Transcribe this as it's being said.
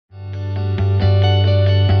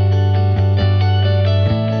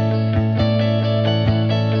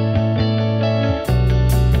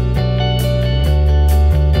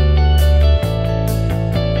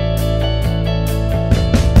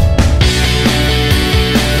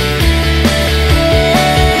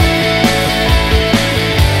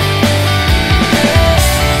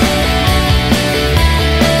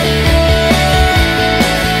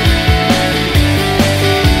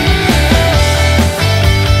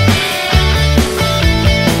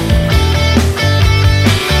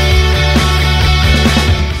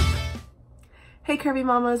Hobby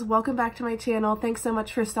Mamas, welcome back to my channel. Thanks so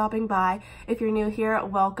much for stopping by. If you're new here,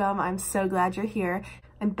 welcome. I'm so glad you're here.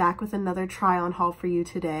 I'm back with another try on haul for you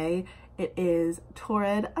today. It is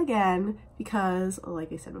Torrid again because,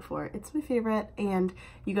 like I said before, it's my favorite and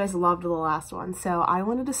you guys loved the last one. So I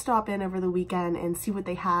wanted to stop in over the weekend and see what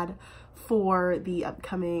they had for the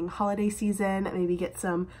upcoming holiday season, maybe get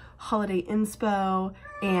some holiday inspo,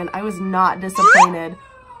 and I was not disappointed.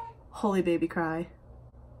 Holy baby cry.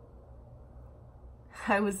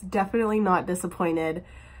 I was definitely not disappointed.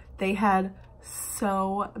 They had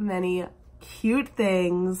so many cute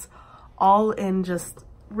things, all in just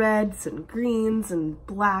reds and greens and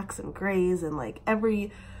blacks and grays and like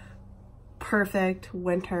every perfect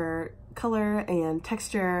winter color and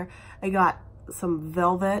texture. I got some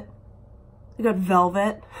velvet. I got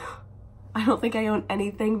velvet. I don't think I own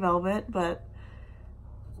anything velvet, but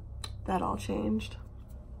that all changed.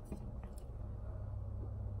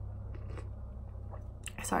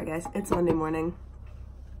 Sorry guys, it's Monday morning.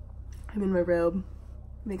 I'm in my robe.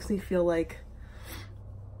 Makes me feel like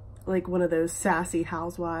one of those sassy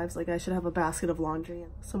housewives. Like I should have a basket of laundry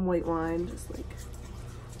and some white wine, just like...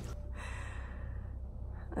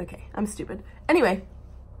 Okay, I'm stupid. Anyway,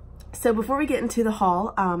 so before we get into the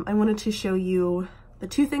haul, I wanted to show you the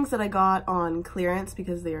two things that I got on clearance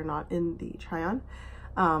because they are not in the try-on.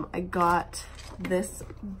 I got this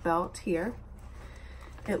belt here.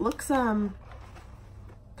 It looks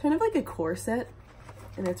kind of like a corset,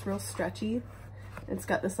 and it's real stretchy. It's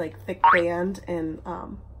got this like thick band and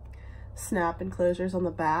snap enclosures on the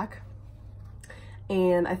back,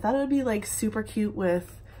 and I thought it would be like super cute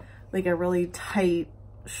with like a really tight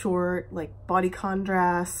short like bodycon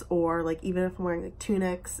dress, or like even if I'm wearing like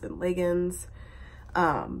tunics and leggings.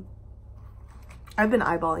 I've been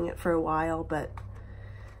eyeballing it for a while, but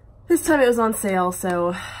this time it was on sale,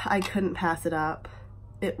 so I couldn't pass it up.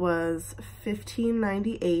 It was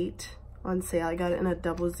 $15.98 on sale. I got it in a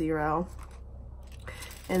 00.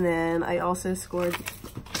 And then I also scored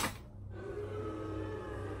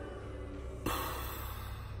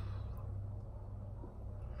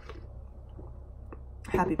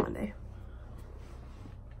Happy Monday.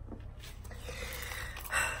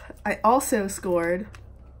 I also scored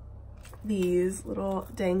these little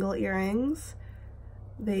dangle earrings.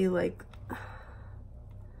 They're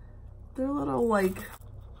little like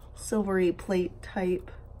silvery plate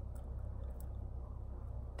type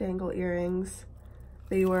dangle earrings.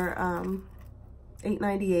 They were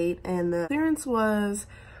 $8.98 and the clearance was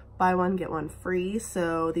buy one get one free,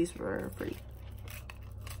 so these were free.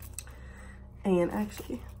 And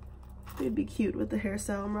actually they'd be cute with the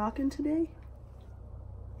hairstyle I'm rocking today.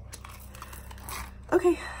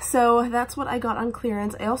 Okay, so that's what I got on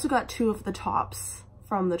clearance. I also got two of the tops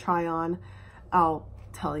from the try-on. I'll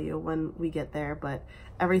tell you when we get there, but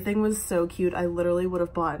everything was so cute. I literally would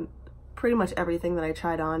have bought pretty much everything that I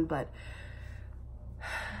tried on, but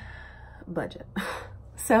budget.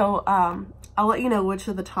 So I'll let you know which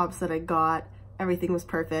of the tops that I got. Everything was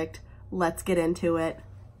perfect. Let's get into it.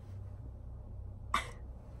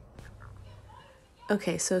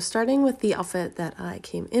 Okay, so starting with the outfit that I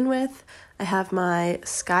came in with, I have my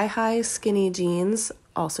sky-high skinny jeans,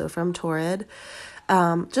 also from Torrid.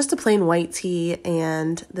 Just a plain white tee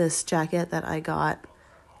and this jacket that I got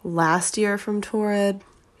last year from Torrid,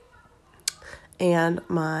 and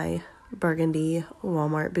my burgundy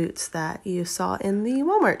Walmart boots that you saw in the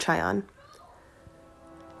Walmart try-on.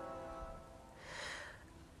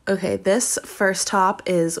 Okay, this first top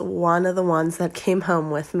is one of the ones that came home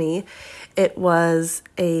with me. It was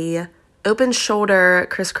a open shoulder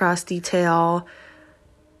crisscross detail,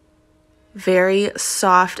 very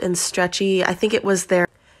soft and stretchy. I think it was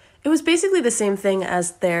basically the same thing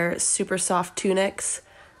as their super soft tunics,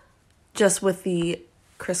 just with the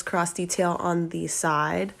crisscross detail on the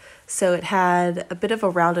side. So it had a bit of a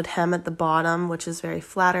rounded hem at the bottom, which is very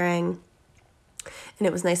flattering. And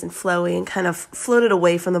it was nice and flowy and kind of floated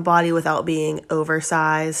away from the body without being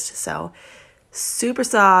oversized. So super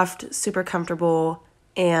soft, super comfortable,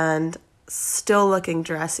 and still looking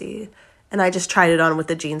dressy. And I just tried it on with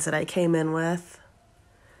the jeans that I came in with.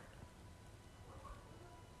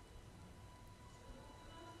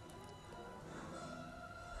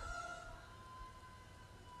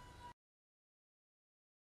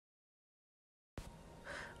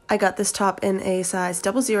 I got this top in a size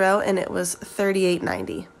 00 and it was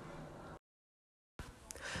 $38.90.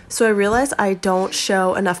 So I realized I don't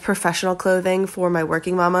show enough professional clothing for my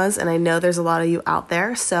working mamas, and I know there's a lot of you out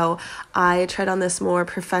there, so I tried on this more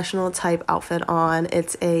professional type outfit on.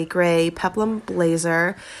 It's a gray peplum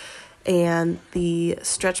blazer and the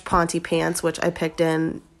stretch ponte pants, which I picked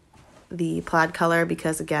in the plaid color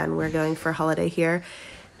because, again, we're going for holiday here.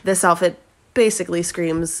 This outfit basically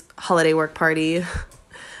screams holiday work party.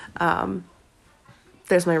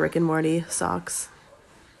 There's my Rick and Morty socks.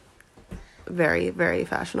 Very, very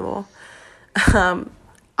fashionable.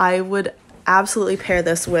 I would absolutely pair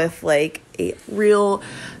this with like a real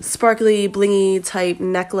sparkly, blingy type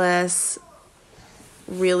necklace.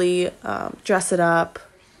 Really dress it up.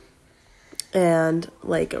 And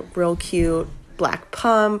like a real cute black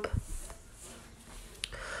pump.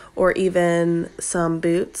 Or even some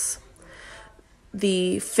boots.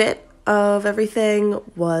 The fit of everything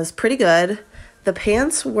was pretty good. The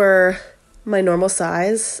pants were my normal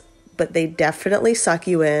size, but they definitely suck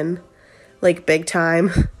you in, like big time.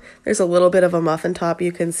 There's a little bit of a muffin top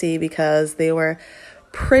you can see because they were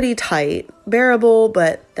pretty tight. Bearable,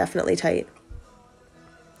 but definitely tight.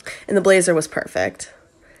 And the blazer was perfect.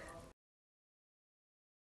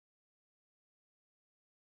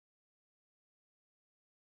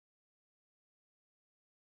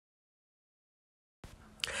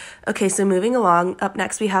 Okay, so moving along, up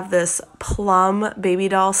next we have this plum baby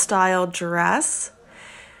doll style dress.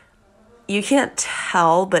 You can't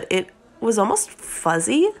tell, but it was almost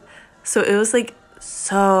fuzzy. So it was like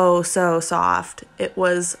so soft. It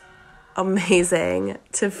was amazing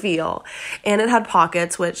to feel. And it had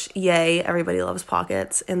pockets, which yay, everybody loves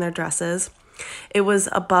pockets in their dresses. It was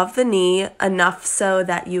above the knee, enough so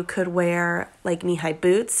that you could wear like knee-high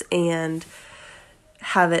boots and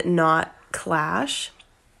have it not clash.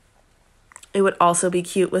 It would also be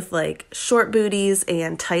cute with like short booties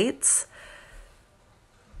and tights.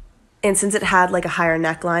 And since it had like a higher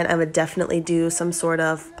neckline, I would definitely do some sort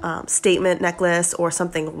of statement necklace or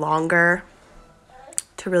something longer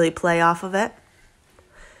to really play off of it.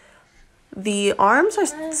 The arms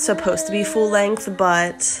are supposed to be full length,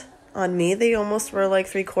 but on me they almost were like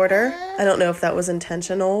 3/4. I don't know if that was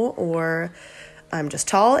intentional or I'm just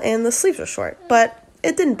tall and the sleeves are short, but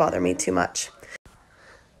it didn't bother me too much.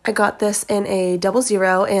 I got this in a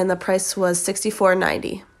 00 and the price was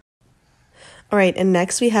 $64.90. All right, and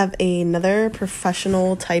next we have another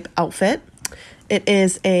professional type outfit. It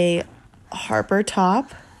is a Harper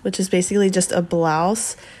top, which is basically just a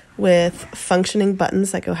blouse with functioning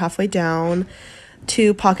buttons that go halfway down,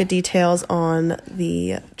 2 pocket details on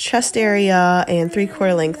the chest area, and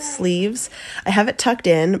 3/4 length sleeves. I have it tucked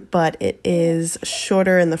in, but it is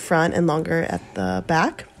shorter in the front and longer at the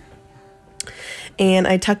back. And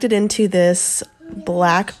I tucked it into this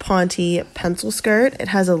black Ponte pencil skirt. It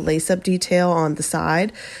has a lace-up detail on the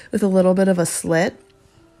side with a little bit of a slit.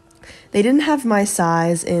 They didn't have my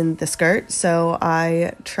size in the skirt, so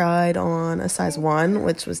I tried on a size 1,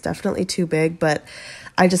 which was definitely too big, but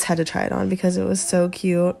I just had to try it on because it was so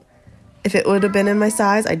cute. If it would have been in my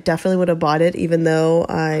size, I definitely would have bought it, even though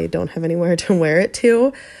I don't have anywhere to wear it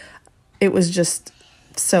to. It was just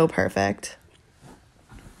so perfect.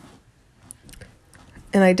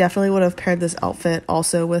 And I definitely would have paired this outfit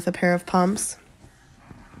also with a pair of pumps.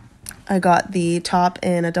 I got the top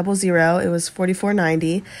in a 00. It was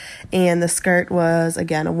 $44.90. And the skirt was,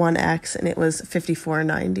 again, a 1X, and it was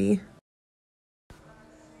 $54.90.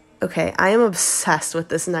 Okay, I am obsessed with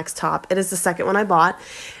this next top. It is the second one I bought.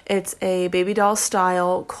 It's a baby doll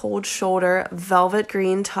style cold shoulder velvet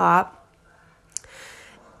green top.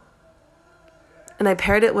 And I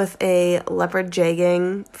paired it with a leopard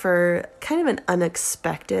jegging for kind of an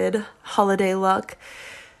unexpected holiday look.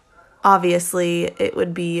 Obviously, it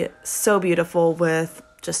would be so beautiful with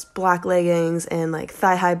just black leggings and like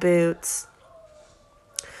thigh-high boots.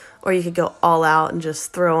 Or you could go all out and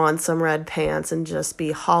just throw on some red pants and just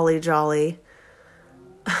be holly jolly.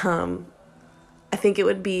 I think it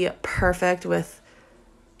would be perfect with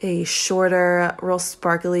a shorter, real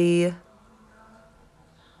sparkly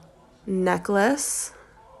necklace.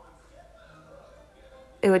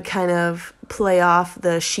 It would kind of play off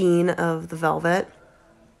the sheen of the velvet.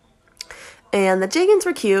 And the jeggings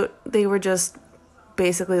were cute. They were just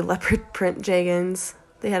basically leopard print jeggings.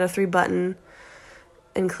 They had a 3-button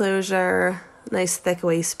enclosure, nice thick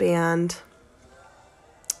waistband.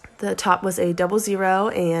 The top was a 00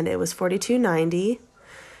 and it was $42.90.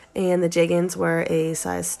 And the jeggings were a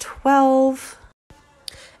size 12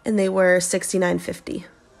 and they were $69.50.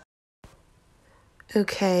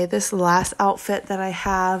 Okay, this last outfit that I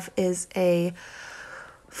have is a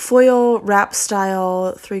foil wrap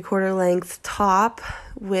style 3/4 length top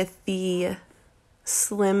with the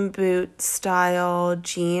slim boot style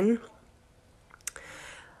jean.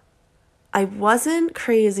 I wasn't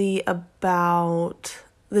crazy about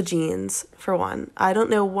the jeans, for one. I don't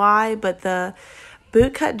know why, but the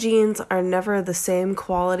bootcut jeans are never the same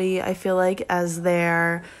quality, I feel like, as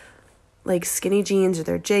their like skinny jeans or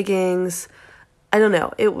they're jeggings. I don't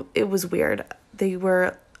know. It was weird. They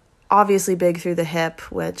were obviously big through the hip,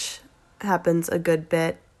 which happens a good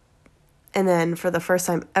bit. And then for the first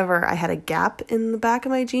time ever, I had a gap in the back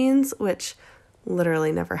of my jeans, which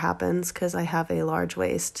literally never happens because I have a large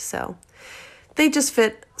waist. So they just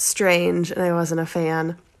fit strange and I wasn't a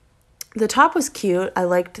fan. The top was cute. I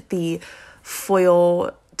liked the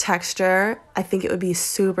foil texture. I think it would be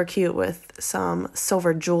super cute with some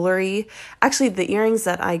silver jewelry. Actually, the earrings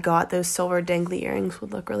that I got, those silver dangly earrings,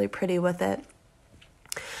 would look really pretty with it.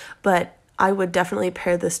 But I would definitely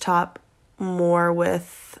pair this top more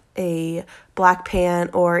with a black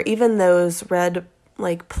pant or even those red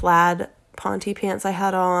like plaid ponte pants I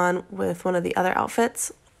had on with one of the other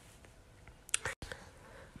outfits.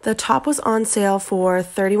 The top was on sale for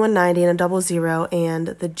 $31.90 and a 00, and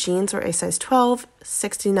the jeans were a size 12,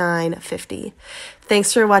 $69.50.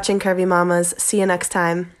 Thanks for watching, Curvy Mamas. See you next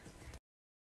time.